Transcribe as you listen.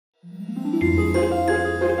Hey,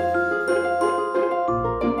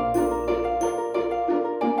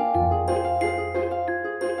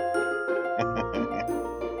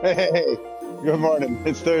 good morning.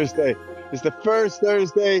 It's Thursday. It's the first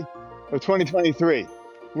Thursday of 2023.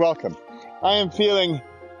 Welcome. I am feeling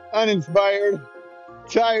uninspired,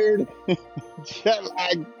 tired, jet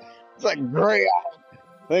lagged. It's like gray out.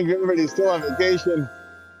 I think everybody's still on vacation,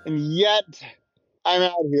 and yet I'm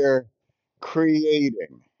out here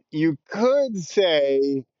creating. You could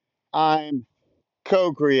say I'm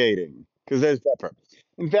co-creating because there's Pepper.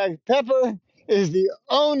 In fact, Pepper is the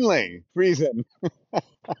only reason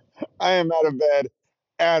I am out of bed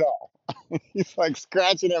at all. He's like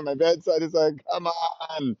scratching at my bedside. He's like, come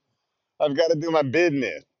on, I've got to do my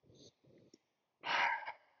business.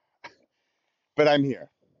 But I'm here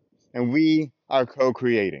and we are co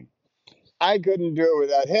creating. I couldn't do it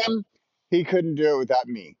without him. He couldn't do it without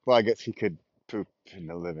me. Well, I guess he could poop in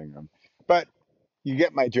the living room. But you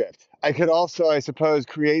get my drift. I could also, I suppose,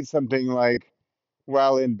 create something like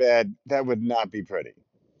while in bed. That would not be pretty.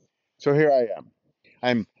 So here I am.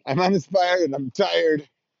 I'm uninspired and I'm tired.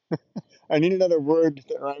 I need another word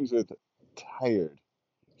that rhymes with tired.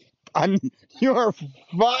 I'm, you're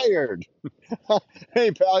fired.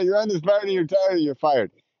 Hey, pal, you're uninspired and you're tired and you're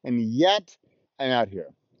fired. And yet, I'm out here.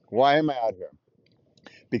 Why am I out here?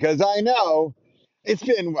 Because I know it's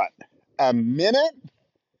been what? A minute?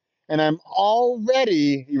 And I'm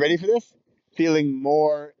already, you ready for this? Feeling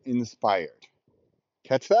more inspired.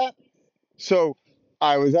 Catch that? So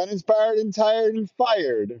I was uninspired and tired and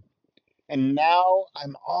fired. And now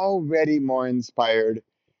I'm already more inspired.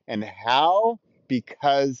 And how?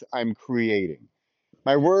 Because I'm creating.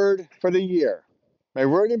 My word for the year, my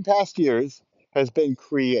word in past years has been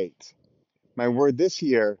create. My word this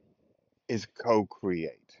year is co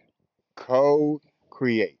create. Co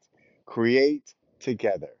create. Create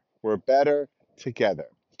together. We're better together.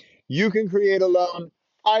 You can create alone.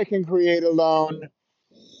 I can create alone.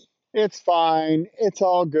 It's fine. It's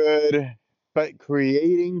all good. But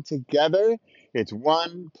creating together, it's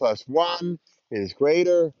one plus one is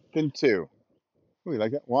greater than two. Ooh, you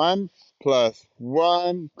like that? One plus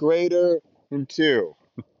one greater than two.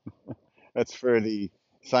 That's for the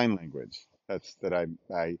sign language. That's that I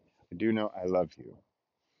do know I love you.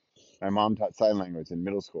 My mom taught sign language in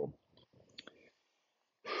middle school.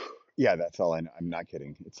 Yeah, that's all I know. I'm not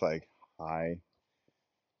kidding. It's like I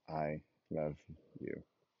love you.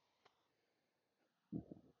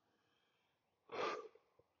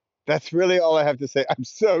 That's really all I have to say. I'm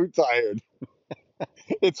so tired.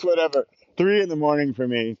 It's whatever. 3 in the morning for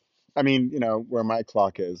me. I mean, where my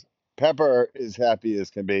clock is. Pepper is happy as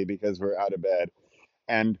can be because we're out of bed.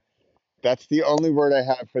 And that's the only word I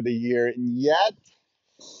have for the year. And yet,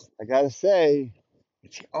 I gotta say,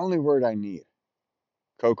 it's the only word I need.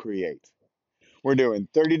 Co-create. We're doing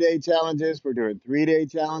 30-day challenges. We're doing 3-day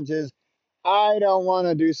challenges. I don't want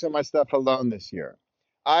to do so much stuff alone this year.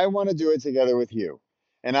 I want to do it together with you.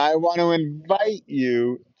 And I want to invite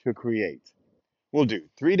you to create. We'll do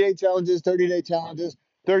 3-day challenges, 30-day challenges,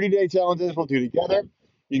 30-day challenges we'll do together.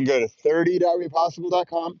 You can go to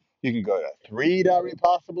 30.repossible.com. You can go to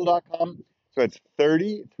 3.repossible.com. So it's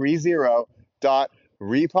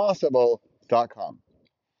 30.repossible.com.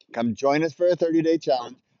 Come join us for a 30-day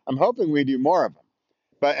challenge. I'm hoping we do more of them.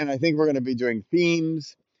 And I think we're going to be doing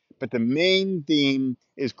themes, but the main theme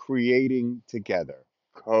is creating together,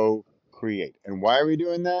 co-create. And why are we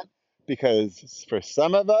doing that? Because for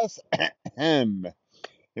some of us, it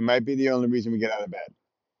might be the only reason we get out of bed.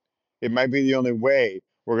 It might be the only way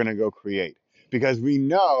we're going to go create because we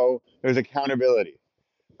know there's accountability.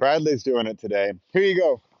 Bradley's doing it today. Here you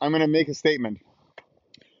go. I'm going to make a statement.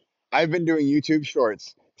 I've been doing YouTube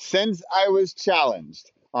shorts since I was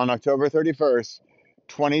challenged on October 31st,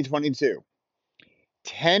 2022.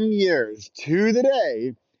 10 years to the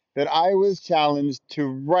day that I was challenged to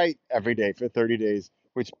write every day for 30 days,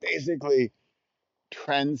 which basically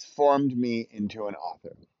transformed me into an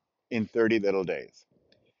author in 30 little days.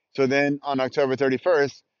 So then on October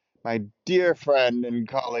 31st, my dear friend and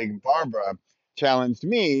colleague Barbara challenged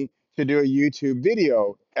me to do a YouTube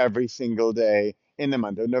video every single day in the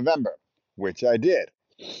month of November, which I did.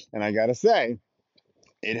 And I gotta say,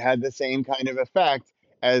 it had the same kind of effect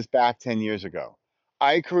as back 10 years ago.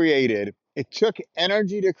 It took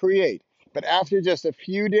energy to create, but after just a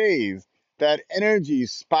few days, that energy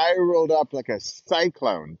spiraled up like a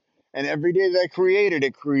cyclone. And every day that I created,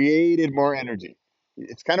 it created more energy.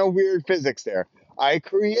 It's kind of weird physics there. I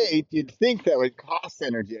create, you'd think that would cost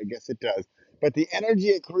energy, I guess it does. But the energy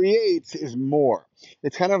it creates is more.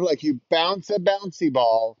 It's kind of like you bounce a bouncy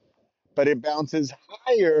ball but it bounces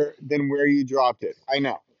higher than where you dropped it. I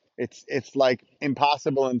know. It's like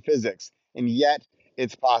impossible in physics, and yet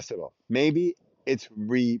it's possible. Maybe it's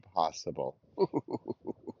re-possible.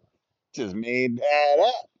 Just made that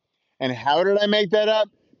up. And how did I make that up?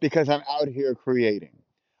 Because I'm out here creating.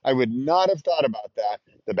 I would not have thought about that.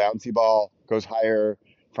 The bouncy ball goes higher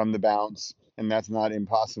from the bounce, and that's not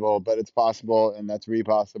impossible, but it's possible, and that's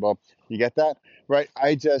re-possible. You get that? Right?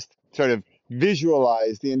 I just sort of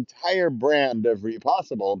visualized the entire brand of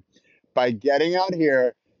re-possible by getting out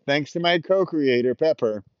here, thanks to my co-creator,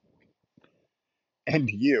 Pepper, and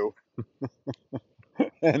you,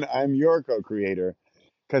 and I'm your co-creator,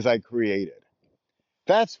 because I created.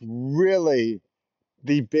 That's really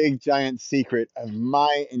the big giant secret of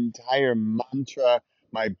my entire mantra,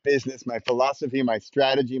 my business, my philosophy, my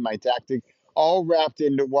strategy, my tactic, all wrapped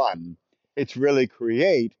into one. It's really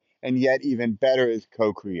create, and yet even better is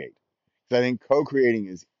co-create. Because I think co-creating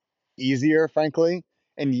is easier, frankly,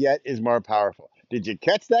 and yet is more powerful. Did you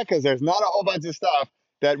catch that? Because there's not a whole bunch of stuff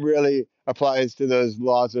that really applies to those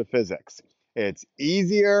laws of physics. It's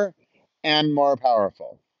easier and more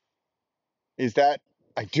powerful. Is that,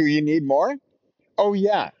 do you need more? Oh,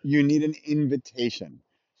 yeah, you need an invitation.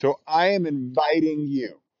 So I am inviting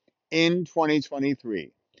you in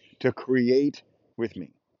 2023 to create with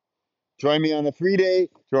me. Join me on a 3 day,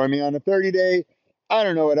 join me on a 30 day. I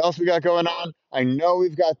don't know what else we got going on. I know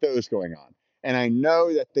we've got those going on. And I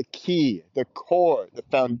know that the key, the core, the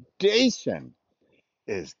foundation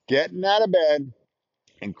is getting out of bed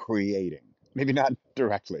and creating. Maybe not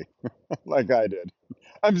directly like I did.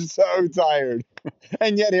 I'm so tired.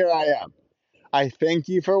 And yet here I am. I thank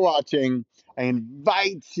you for watching. I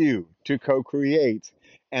invite you to co-create,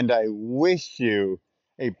 and I wish you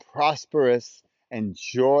a prosperous and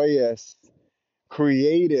joyous,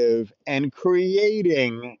 creative, and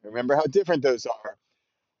creating. Remember how different those are.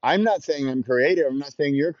 I'm not saying I'm creative. I'm not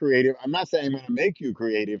saying you're creative. I'm not saying I'm going to make you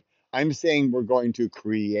creative. I'm saying we're going to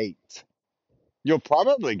create. You'll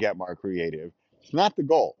probably get more creative. It's not the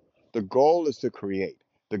goal. The goal is to create.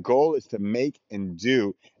 The goal is to make and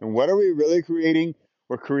do. And what are we really creating?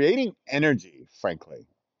 We're creating energy, frankly.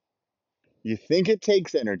 You think it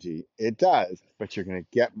takes energy, it does, but you're going to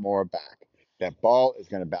get more back. That ball is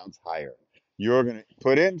going to bounce higher. You're going to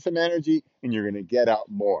put in some energy and you're going to get out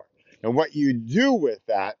more. And what you do with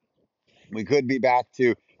that, we could be back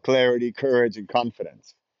to clarity, courage, and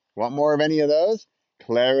confidence. Want more of any of those?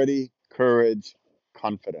 Clarity, courage,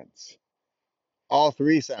 confidence. All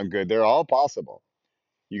three sound good. They're all possible.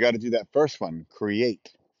 You got to do that first one,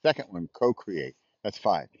 create. Second one, co-create. That's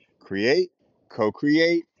five. Create,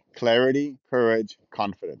 co-create, clarity, courage,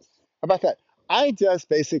 confidence. How about that? I just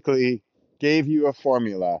basically gave you a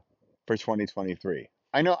formula for 2023.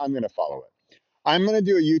 I know I'm going to follow it. I'm going to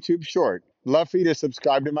do a YouTube short. Love for you to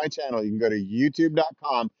subscribe to my channel. You can go to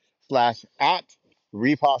youtube.com/at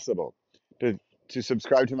repossible to, to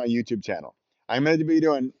subscribe to my YouTube channel. I'm going to be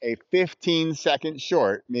doing a 15-second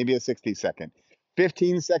short, maybe a 60-second,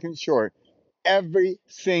 15-second short every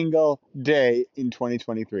single day in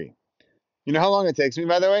 2023. You know how long it takes me,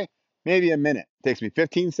 by the way? Maybe a minute. It takes me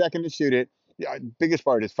 15 seconds to shoot it. The biggest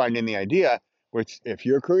part is finding the idea, which if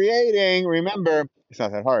you're creating, remember, it's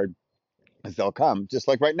not that hard as they'll come, just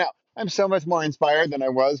like right now. I'm so much more inspired than I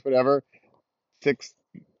was, whatever, 8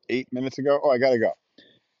 minutes ago. Oh, I gotta go.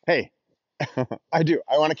 Hey, I do.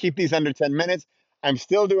 I want to keep these under 10 minutes. I'm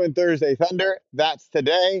still doing Thursday Thunder. That's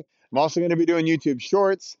today. I'm also going to be doing YouTube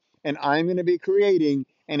Shorts, and I'm going to be creating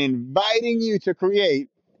and inviting you to create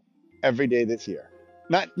every day this year.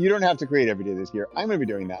 Not, you don't have to create every day this year. I'm going to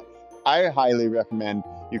be doing that. I highly recommend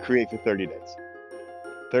you create for 30 days.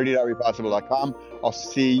 30.repossible.com. I'll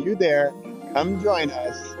see you there. Come join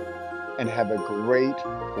us and have a great,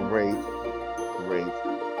 great, great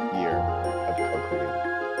year of co-creating.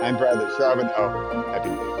 I'm Bradley Charbonneau. Happy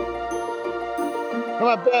New Year. Come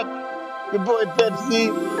on, Pep. Good boy, Pepsi.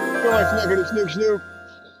 Come on, Snuggety Snook Snook.